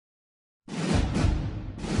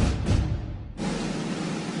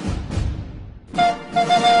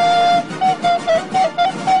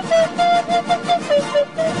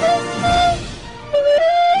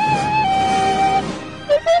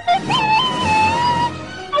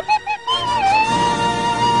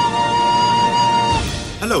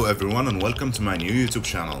Hello everyone and welcome to my new YouTube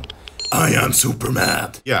channel. I am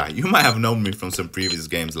SuperMaD! Yeah, you might have known me from some previous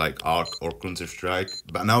games like Ark or Counter-Strike,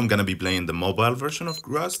 but now I'm gonna be playing the mobile version of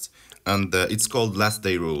Rust, and it's called Last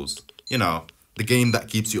Day Rules. You know, the game that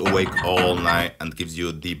keeps you awake all night and gives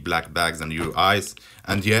you deep black bags under your eyes,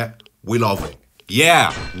 and yeah, we love it.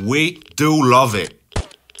 Yeah, we do love it.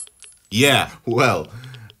 Yeah, well,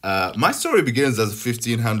 my story begins as a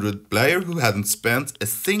 1500 player who hadn't spent a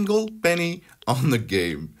single penny on the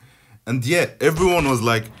game. And yet, everyone was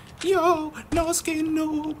like, yo, no skin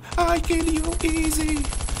noob, I kill you easy.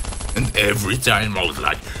 And every time I was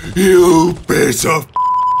like, you piece of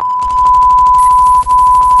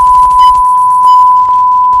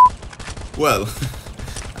Well,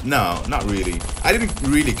 no, not really. I didn't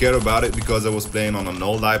really care about it because I was playing on an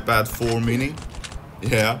old iPad 4 mini.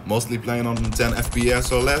 Yeah, mostly playing on 10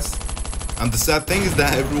 FPS or less. And the sad thing is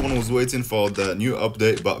that everyone was waiting for the new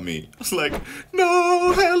update but me. I was like,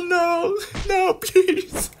 no, hell no, no,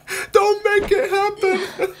 please, don't make it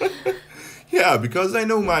happen. Yeah, because I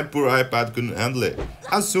know my poor iPad couldn't handle it.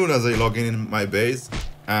 As soon as I log in my base,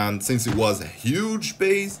 and since it was a huge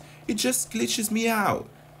base, it just glitches me out.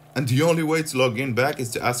 And the only way to log in back is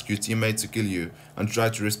to ask your teammate to kill you and try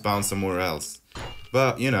to respawn somewhere else.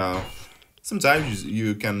 But, you know, sometimes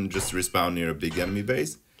you can just respawn near a big enemy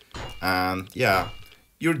base. And yeah,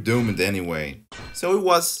 you're doomed anyway. So it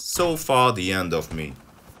was so far the end of me.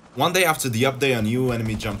 One day after the update, a new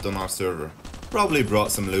enemy jumped on our server. Probably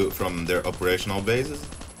brought some loot from their operational bases.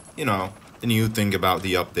 You know, the new thing about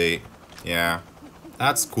the update. Yeah,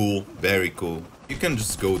 that's cool, very cool. You can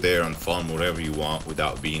just go there and farm whatever you want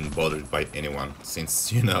without being bothered by anyone,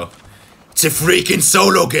 since, you know, it's a freaking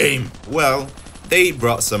solo game! Well, they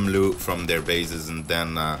brought some loot from their bases and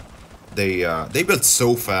then they built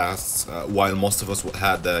so fast while most of us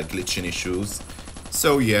had glitching issues.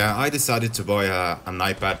 So yeah, I decided to buy an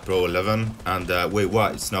iPad Pro 11 and wait,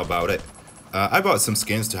 what? It's not about it. I bought some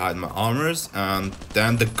skins to hide my armors and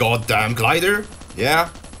then the goddamn glider. Yeah,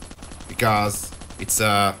 because it's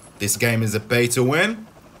this game is a pay to win,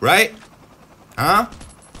 right? Huh?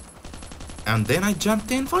 And then I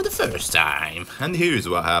jumped in for the first time, and here's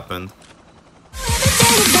what happened.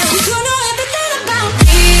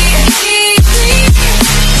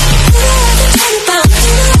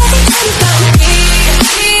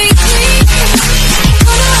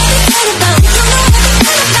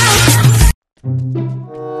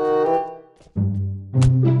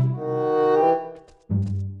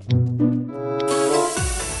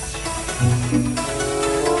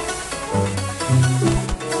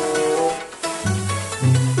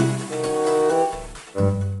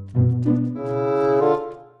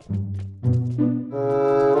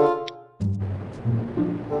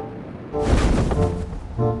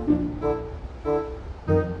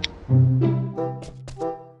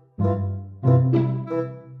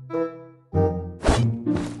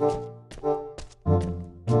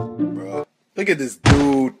 Look at this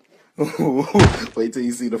dude. Wait till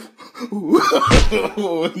you see the.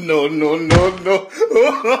 No, no, no, no.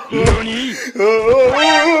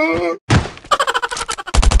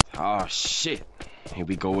 Oh shit. Here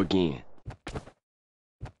we go again.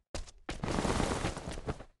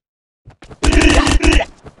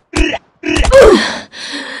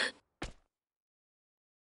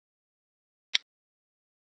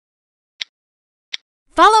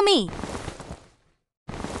 Follow me.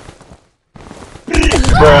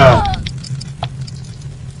 Bruh.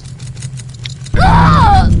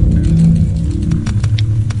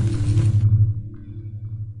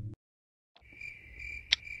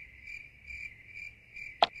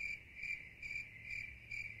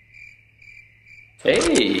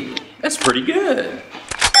 Hey, that's pretty good.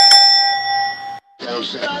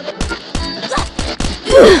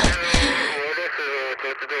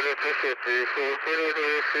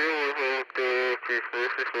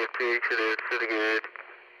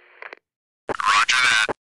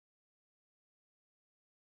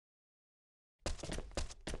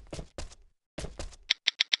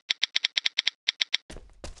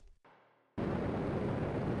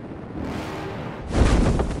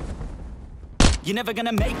 You're never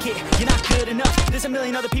gonna make it, you're not good enough. There's a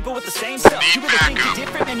million other people with the same stuff. You really think you're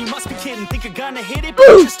different, man, you must be kidding. Think you're gonna hit it, but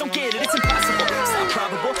you just don't get it. It's impossible, it's not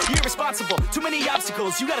probable, you're irresponsible. Too many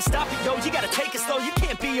obstacles, you gotta stop it, yo. You gotta take it slow, you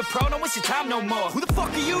can't be a pro. Don't waste your time no more. Who the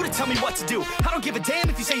fuck are you to tell me what to do? I don't give a damn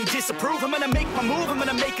if you say you disapprove. I'm gonna make my move, I'm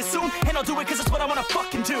gonna make it soon. And I'll do it cause it's what I wanna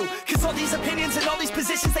fucking do. Cause all these opinions and all these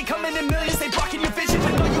positions, they come in millions. They blocking your vision,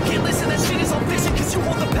 but no, you can't listen. That shit is all vision, cause you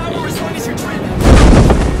hold the power as long as you're driven.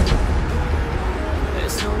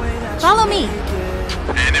 Follow me.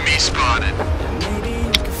 Enemy spotted.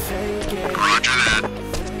 Roger that.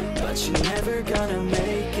 that you're never gonna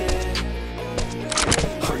make it?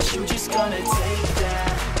 Are you just gonna take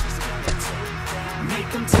that?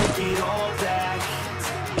 Make them take it all back.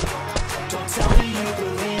 Don't tell me you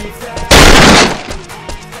believe that.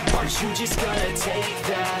 Are you just gonna take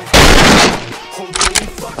that? Or will you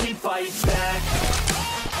fucking fight back?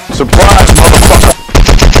 Surprise, motherfucker!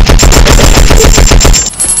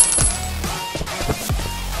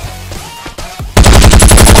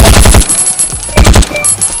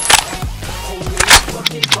 Or will you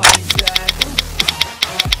fucking fight back?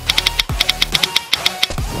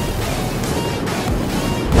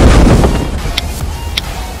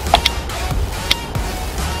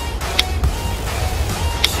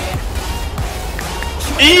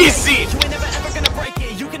 Easy! You ain't never ever gonna break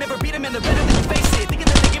it. You can never beat them and they're better than you face it. Thinking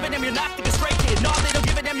that they're giving them, you're not thinking straight, kid. No, they don't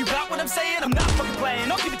give a damn, you got what I'm saying? I'm not fucking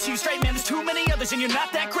playing, I'll give it to you straight, man. There's too many others and you're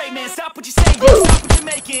not that great, man. Stop what you're saying, stop what you're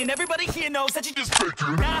making. Everybody here knows that you just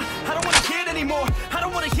faking. Nah, I don't wanna hear it anymore. I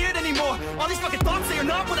don't wanna hear it anymore. All these fucking thoughts, they are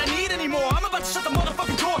not what I need anymore. I'm about to shut the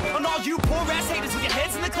motherfucking door on all you poor ass haters with your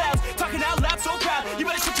heads in the clouds. Talking out loud so proud, you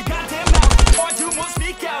better shut your goddamn mouth. Or I do more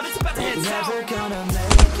speak out, it's about to head south. Never gonna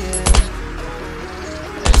make it.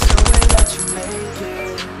 You make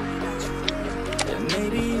it, and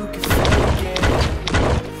maybe you can fake it.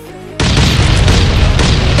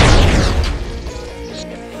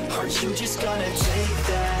 Are you just gonna take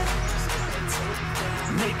that?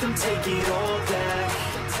 Make them take it all back.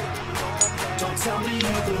 Don't tell me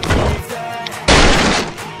you believe that.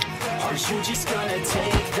 Are you just gonna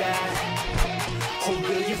take that? Or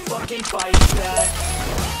will you fucking fight back?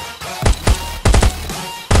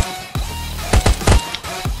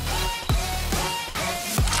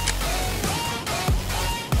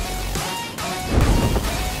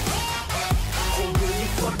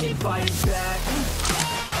 Fight back.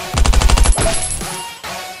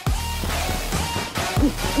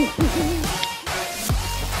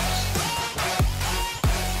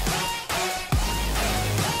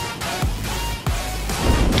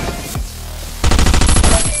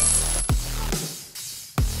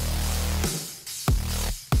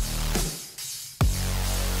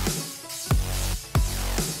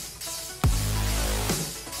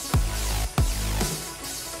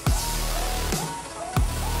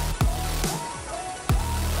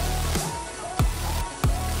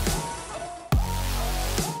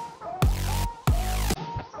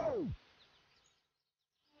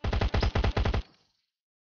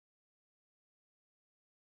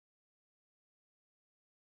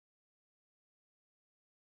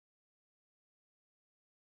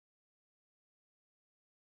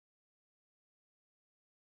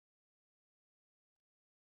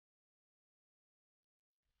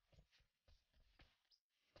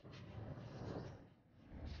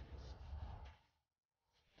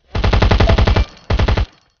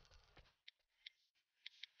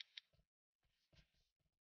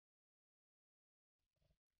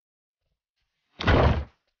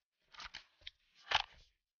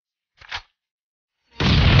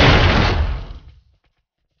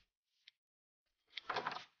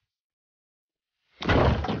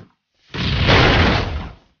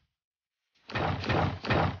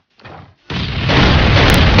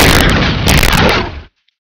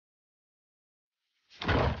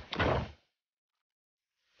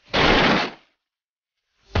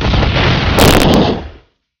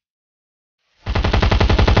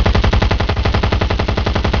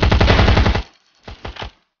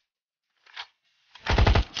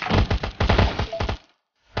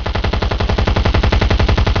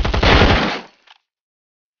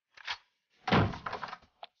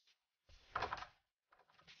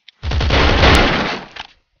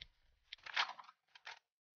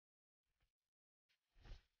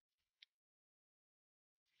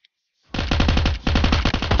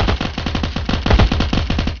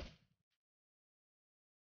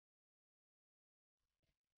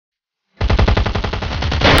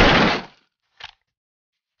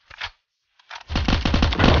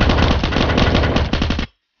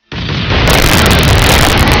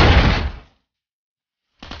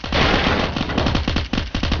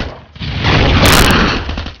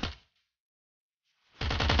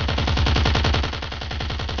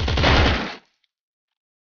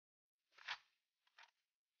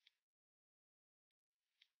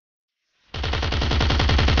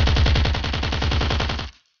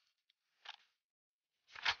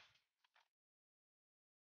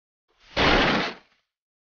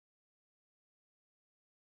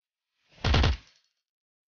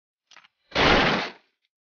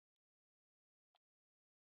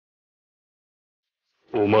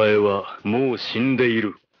お前はもう死んでい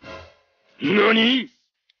る。何？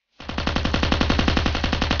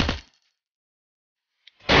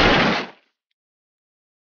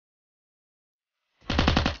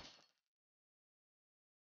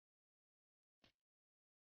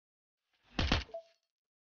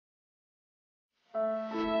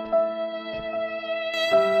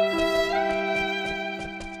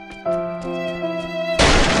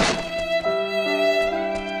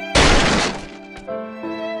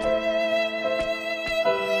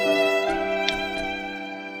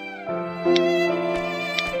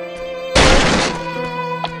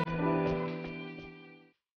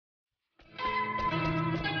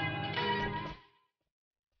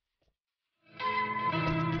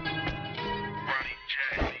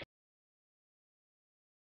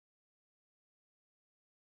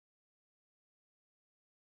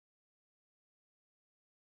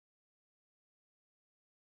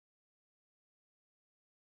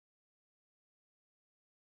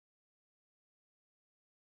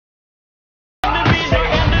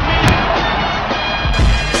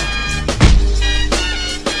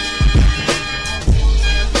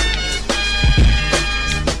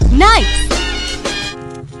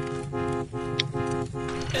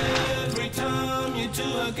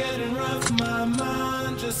 are getting rough. My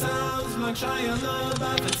mind just sounds like Shia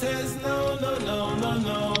LaBeouf. It says no, no, no, no,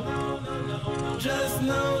 no. Just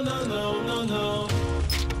no, no, no, no, no.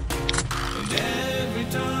 And every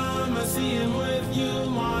time I see him with you,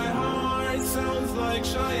 my heart sounds like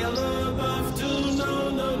Shia LaBeouf too. No,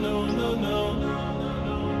 no, no, no, no.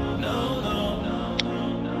 No, no.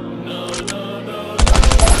 No, no, no.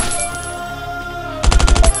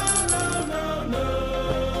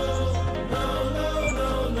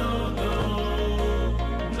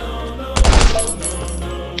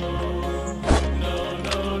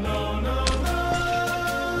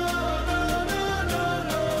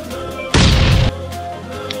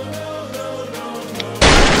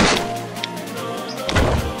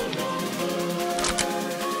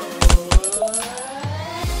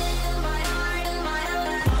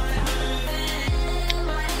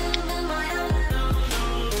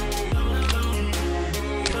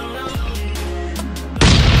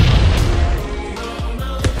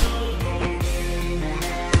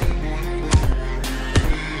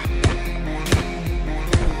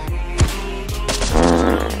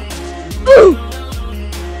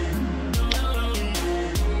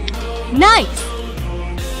 Nice!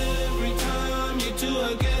 Every time you two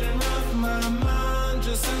are getting rough, my mind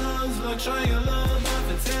just sounds like Shia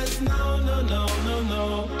LaBeouf. It says no, no, no, no,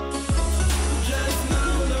 no. Just no,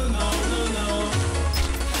 no, no, no, no.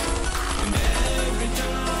 And every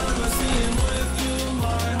time I see him with you,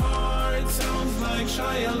 my heart sounds like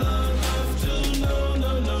Shia LaBeouf too. No,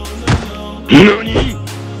 no, no, no, no. NANI?!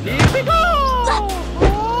 Here we go!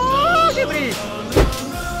 Oh, Ghibli!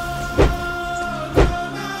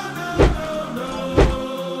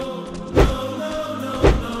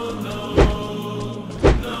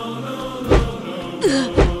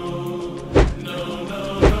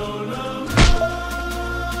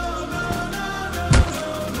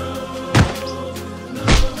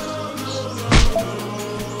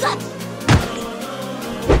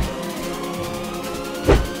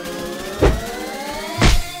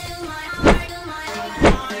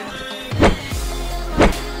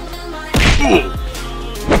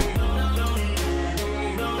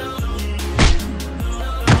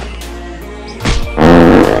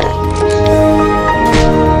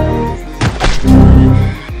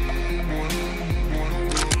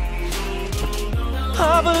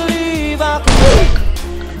 I believe I can.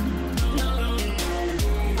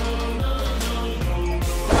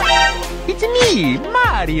 It's me,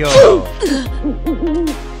 Mario!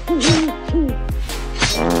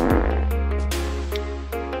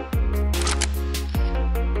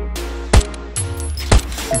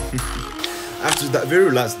 After that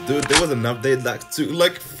very last dude, there was an update that took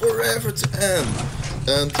like forever to end.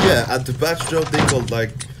 And yeah, at the patch drop they called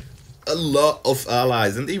like a lot of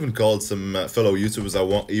allies and even called some fellow YouTubers. I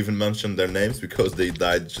won't even mention their names because they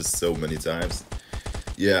died just so many times.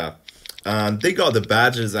 Yeah, and they got the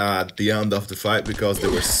badges at the end of the fight because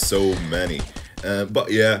there were so many.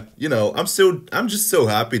 But yeah, you know, I'm just so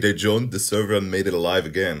happy they joined the server and made it alive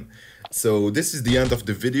again. So this is the end of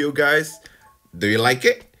the video, guys. Do you like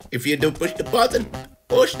it? If you do, push the button,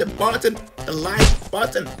 the like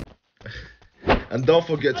button. And don't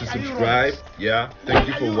forget to subscribe. Yeah, thank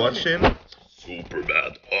you for watching.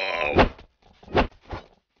 SuperMaD out.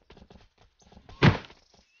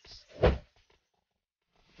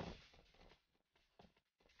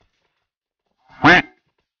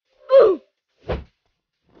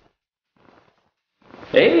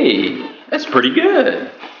 Hey, that's pretty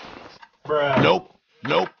good. Nope,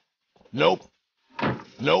 nope, nope,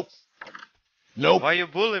 nope, nope. Why you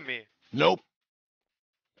bullying me? Nope,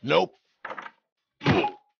 nope.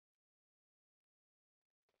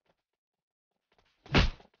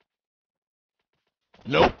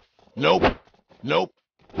 Nope, nope, nope,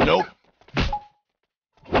 nope,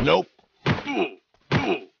 nope,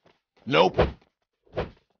 nope.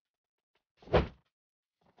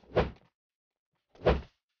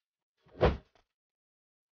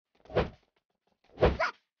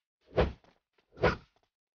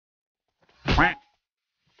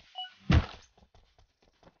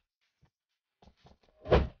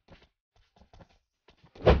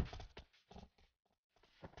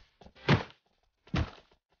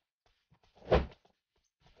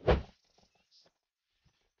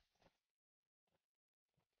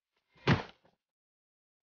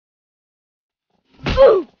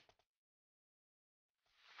 Ooh.